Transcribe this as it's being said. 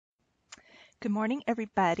Good morning,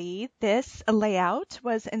 everybody. This layout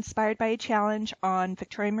was inspired by a challenge on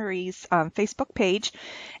Victoria Marie's Facebook page,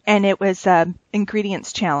 and it was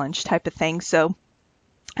ingredients challenge type of thing. So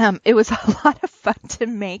it was a lot of fun to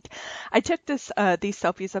make. I took these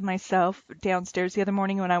selfies of myself downstairs the other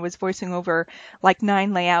morning when I was voicing over like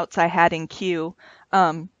 9 layouts I had in queue.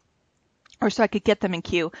 Or so I could get them in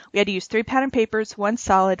queue. We had to use 3 pattern papers, 1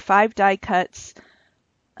 solid, 5 die cuts.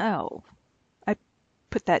 Oh, I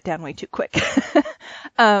put that down way too quick.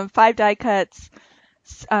 5 die cuts,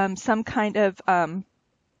 some kind of, oh,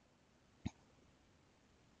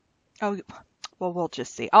 well, we'll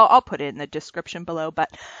just see. I'll put it in the description below, but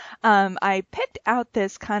I picked out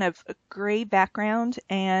this kind of gray background,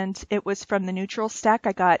 and it was from the neutral stack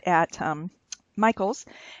I got at Michael's.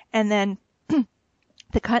 And then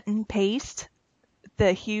the cut and paste,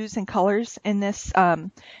 the hues and colors in this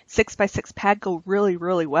 6x6 pad go really,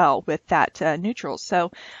 really well with that neutral.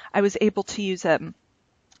 So I was able to use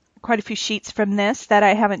quite a few sheets from this that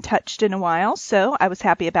I haven't touched in a while, so I was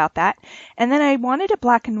happy about that. And then I wanted a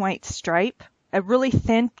black and white stripe, a really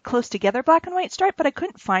thin, close together black and white stripe, but I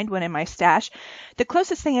couldn't find one in my stash. The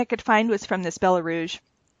closest thing I could find was from this Bella Rouge,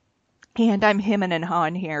 and I'm hemming and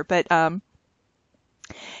hawing here, but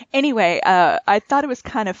anyway, I thought it was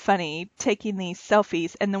kind of funny taking these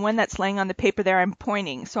selfies, and the one that's laying on the paper there, I'm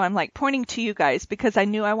pointing. So I'm like pointing to you guys because I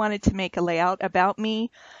knew I wanted to make a layout about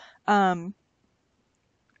me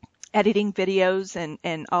editing videos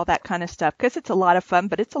and all that kind of stuff, because it's a lot of fun,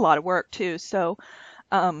 but it's a lot of work too. So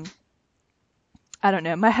I don't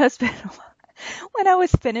know. My husband, when I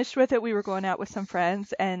was finished with it, we were going out with some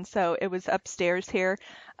friends, and so it was upstairs here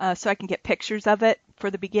so I can get pictures of it for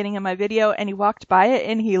the beginning of my video, and he walked by it,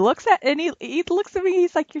 and he looks at me,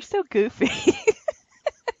 he's like, "You're so goofy."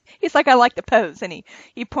 He's like, "I like the pose," and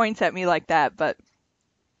he points at me like that, but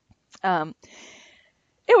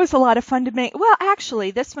it was a lot of fun to make. Well, actually,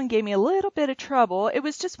 this one gave me a little bit of trouble. It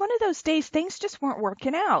was just one of those days things just weren't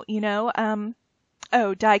working out, you know.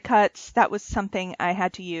 Oh, die cuts, that was something I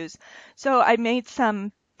had to use. So I made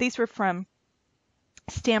some, these were from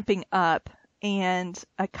Stamping Up, and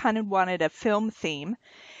I kind of wanted a film theme.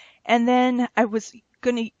 And then I was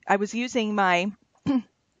using my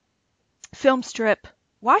film strip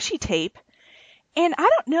washi tape, and I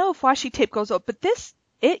don't know if washi tape goes up, but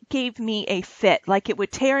it gave me a fit, like it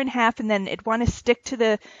would tear in half, and then it'd want to stick to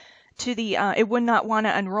the it would not want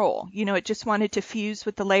to unroll. You know, it just wanted to fuse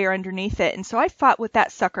with the layer underneath it. And so I fought with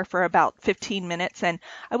that sucker for about 15 minutes, and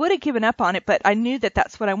I would have given up on it, but I knew that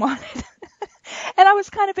that's what I wanted. And I was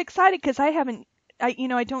kind of excited because I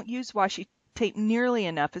don't use washi tape nearly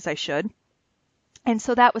enough as I should. And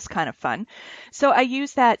so that was kind of fun. So I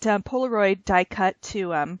used that Polaroid die cut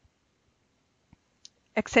to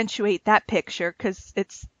accentuate that picture because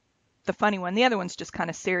it's the funny one. The other one's just kind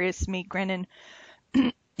of serious, me grinning.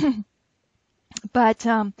 But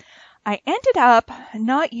I ended up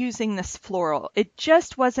not using this floral. It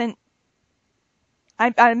just wasn't,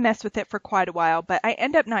 I messed with it for quite a while, but I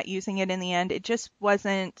ended up not using it in the end. It just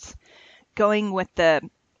wasn't going with the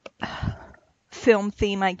film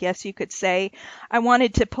theme, I guess you could say. I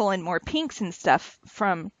wanted to pull in more pinks and stuff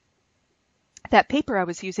from that paper I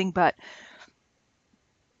was using, but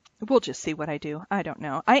we'll just see what I do. I don't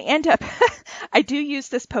know. I end up, I do use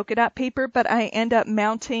this polka dot paper, but I end up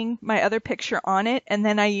mounting my other picture on it, and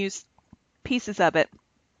then I use pieces of it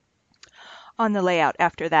on the layout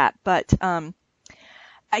after that. But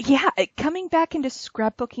yeah, coming back into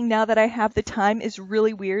scrapbooking now that I have the time is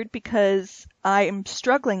really weird because I am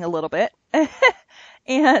struggling a little bit.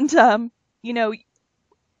 And, you know,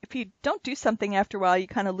 if you don't do something after a while, you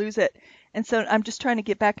kind of lose it. And so I'm just trying to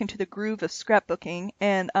get back into the groove of scrapbooking,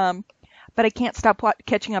 and but I can't stop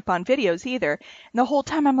catching up on videos either. And the whole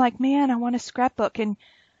time I'm like, man, I want to scrapbook, and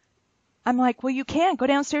I'm like, well, you can go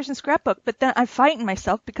downstairs and scrapbook, but then I'm fighting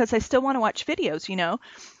myself because I still want to watch videos, you know.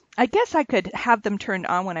 I guess I could have them turned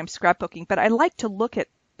on when I'm scrapbooking, but I like to look at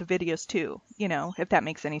the videos too, you know, if that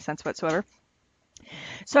makes any sense whatsoever.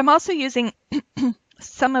 So I'm also using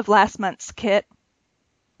some of last month's kit.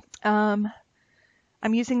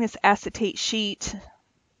 I'm using this acetate sheet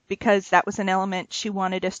because that was an element she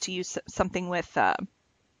wanted us to use, something with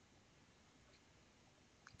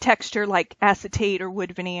texture like acetate or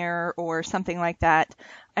wood veneer or something like that.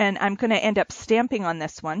 And I'm going to end up stamping on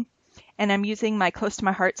this one. And I'm using my Close to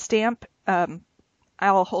My Heart stamp.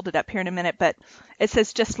 I'll hold it up here in a minute, but it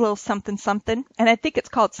says just a little something something. And I think it's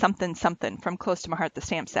called something something from Close to My Heart, the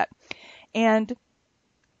stamp set. And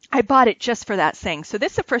I bought it just for that thing. So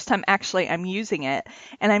this is the first time actually I'm using it,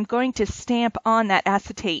 and I'm going to stamp on that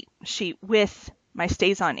acetate sheet with my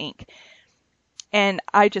StazOn ink. And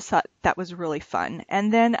I just thought that was really fun.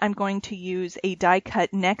 And then I'm going to use a die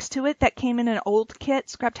cut next to it that came in an old kit,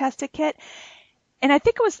 Scraptastic kit. And I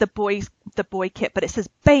think it was the boy kit, but it says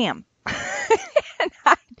BAM. And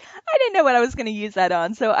I didn't know what I was going to use that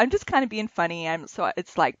on. So I'm just kind of being funny. So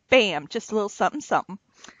it's like BAM, just a little something, something.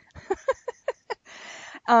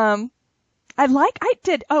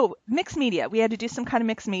 Mixed media. We had to do some kind of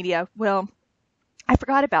mixed media. Well, I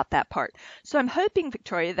forgot about that part. So I'm hoping,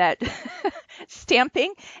 Victoria, that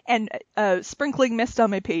stamping and sprinkling mist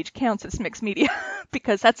on my page counts as mixed media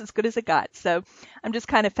because that's as good as it got. So I'm just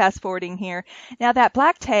kind of fast forwarding here. Now that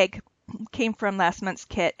black tag came from last month's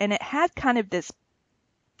kit, and it had kind of this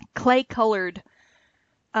clay colored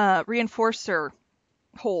reinforcer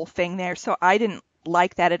hole thing there. So I didn't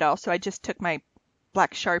like that at all. So I just took my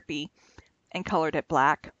black Sharpie and colored it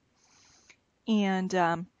black. And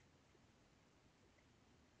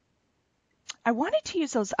I wanted to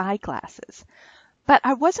use those eyeglasses, but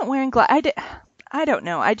I wasn't wearing glasses. I don't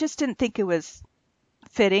know. I just didn't think it was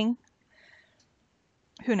fitting.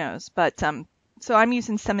 Who knows? But so I'm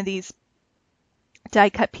using some of these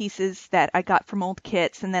die cut pieces that I got from old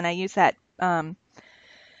kits, and then I use that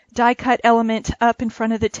die cut element up in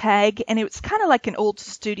front of the tag, and it was kind of like an old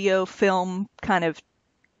studio film kind of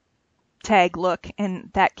tag look,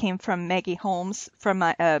 and that came from Maggie Holmes from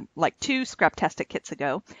my like 2 Scraptastic kits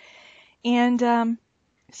ago. And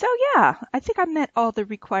so yeah, I think I met all the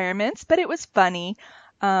requirements, but it was funny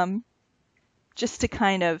just to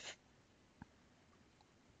kind of,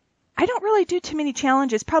 I don't really do too many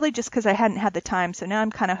challenges, probably just because I hadn't had the time, so now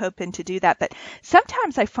I'm kind of hoping to do that. But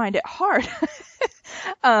sometimes I find it hard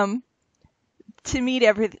to meet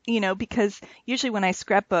because usually when I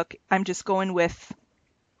scrapbook, I'm just going with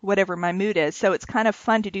whatever my mood is. So it's kind of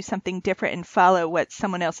fun to do something different and follow what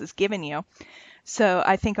someone else has given you. So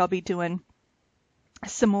I think I'll be doing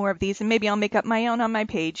some more of these, and maybe I'll make up my own on my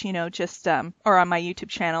page, just or on my YouTube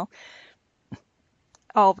channel.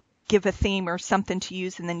 I'll give a theme or something to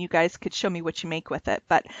use, and then you guys could show me what you make with it.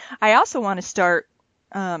 But I also want to start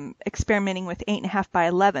experimenting with 8.5 by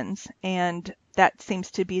 11s, and that seems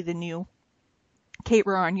to be the new Kate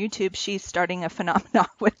Rohr on YouTube. She's starting a phenomenon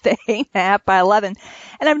with the 8.5 by 11,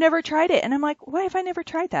 and I've never tried it. And I'm like, why have I never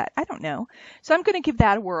tried that? I don't know. So I'm going to give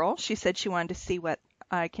that a whirl. She said she wanted to see what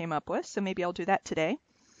I came up with, so maybe I'll do that today.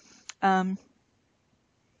 But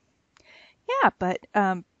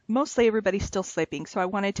mostly everybody's still sleeping, so I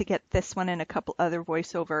wanted to get this one and a couple other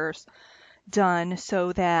voiceovers done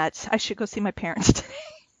so that I should go see my parents today.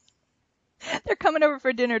 They're coming over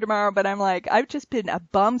for dinner tomorrow, but I'm like, I've just been a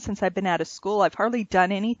bum since I've been out of school. I've hardly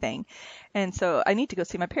done anything. And so I need to go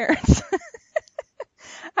see my parents.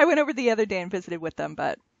 I went over the other day and visited with them,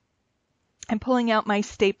 but I'm pulling out my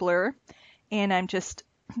stapler and I'm just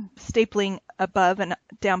stapling above and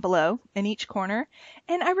down below in each corner.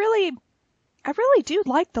 And I really do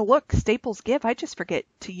like the look staples give. I just forget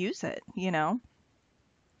to use it,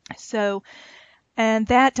 So, and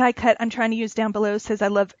that die cut I'm trying to use down below says I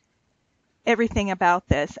love everything about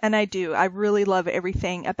this, and I do. I really love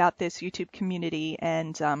everything about this YouTube community,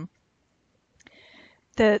 and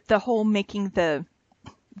the whole making the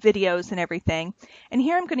videos and everything. And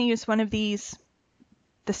here I'm going to use one of these,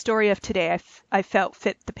 the story of today. I felt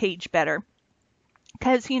fit the page better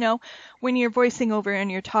because when you're voicing over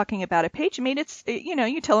and you're talking about a page,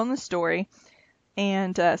 you tell them the story.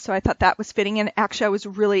 And so I thought that was fitting, and actually I was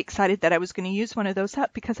really excited that I was going to use one of those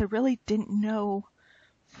up because I really didn't know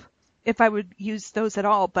if I would use those at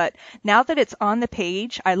all, but now that it's on the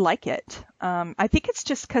page, I like it. I think it's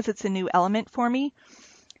just because it's a new element for me,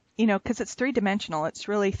 because it's 3-dimensional. It's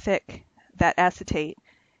really thick, that acetate.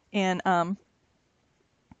 And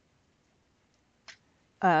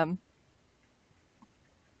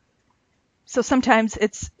so sometimes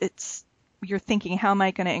it's you're thinking, how am I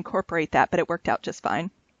going to incorporate that? But it worked out just fine.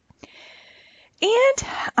 And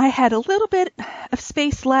I had a little bit of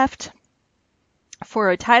space left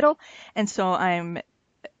for a title, and so I'm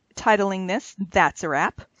titling this That's a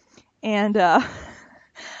Wrap. And I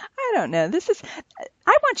don't know,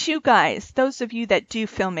 I want you guys, those of you that do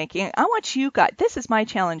filmmaking, I want you guys, this is my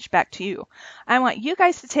challenge back to you. I want you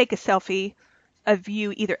guys to take a selfie of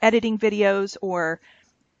you either editing videos or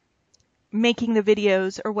making the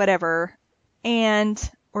videos or whatever,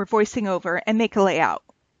 or voicing over, and make a layout,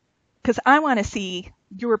 because I want to see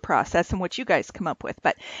your process and what you guys come up with.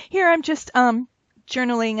 But here I'm just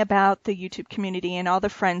journaling about the YouTube community and all the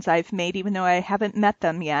friends I've made, even though I haven't met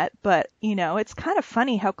them yet. But, it's kind of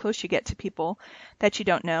funny how close you get to people that you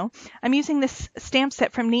don't know. I'm using this stamp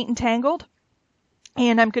set from Neat and Tangled,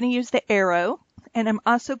 and I'm going to use the arrow, and I'm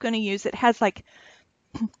also going to use, it has like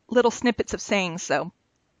little snippets of sayings. So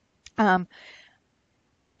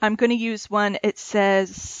I'm going to use one. It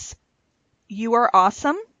says, "You are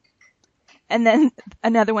awesome." And then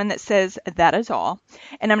another one that says, "That is all."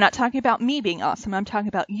 And I'm not talking about me being awesome. I'm talking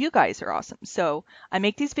about you guys are awesome. So I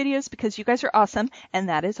make these videos because you guys are awesome, and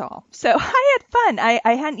that is all. So I had fun.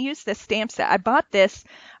 I hadn't used this stamp set. I bought this.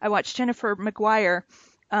 I watched Jennifer McGuire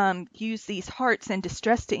use these hearts and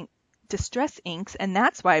distress inks, and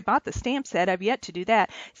that's why I bought the stamp set. I've yet to do that.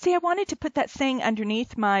 See, I wanted to put that saying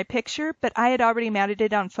underneath my picture, but I had already mounted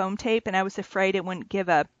it on foam tape, and I was afraid it wouldn't give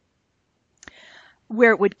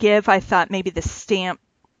where it would give. I thought maybe the stamp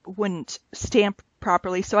wouldn't stamp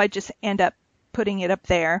properly, so I just end up putting it up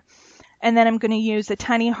there. And then I'm going to use a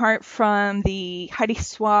tiny heart from the Heidi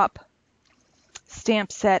Swapp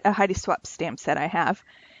stamp set, a Heidi Swapp stamp set I have.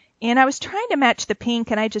 And I was trying to match the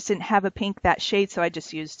pink, and I just didn't have a pink that shade, so I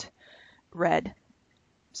just used red.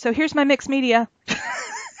 So here's my mixed media.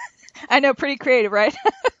 I know, pretty creative, right?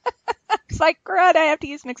 It's like, crud, I have to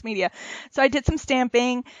use mixed media. So I did some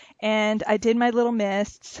stamping, and I did my little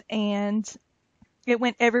mists, and it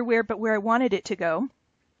went everywhere but where I wanted it to go,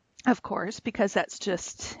 of course, because that's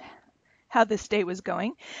just how this day was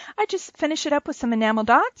going. I just finished it up with some enamel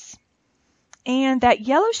dots. And that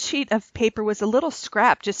yellow sheet of paper was a little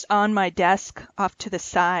scrap just on my desk off to the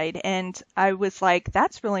side. And I was like,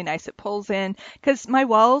 that's really nice. It pulls in, because my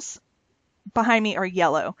walls behind me are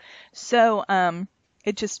yellow. So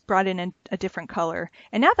it just brought in a different color.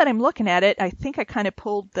 And now that I'm looking at it, I think I kind of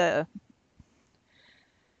pulled the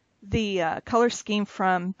color scheme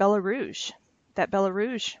from Bella Rouge. That Bella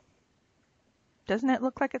Rouge. Doesn't it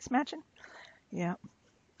look like it's matching? Yeah.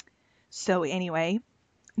 So anyway,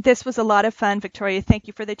 this was a lot of fun. Victoria, thank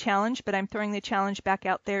you for the challenge, but I'm throwing the challenge back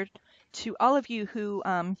out there to all of you who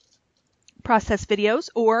process videos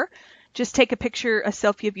or just take a picture, a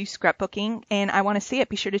selfie of you scrapbooking, and I want to see it.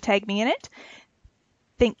 Be sure to tag me in it.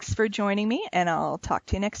 Thanks for joining me, and I'll talk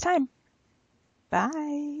to you next time.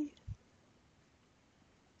 Bye.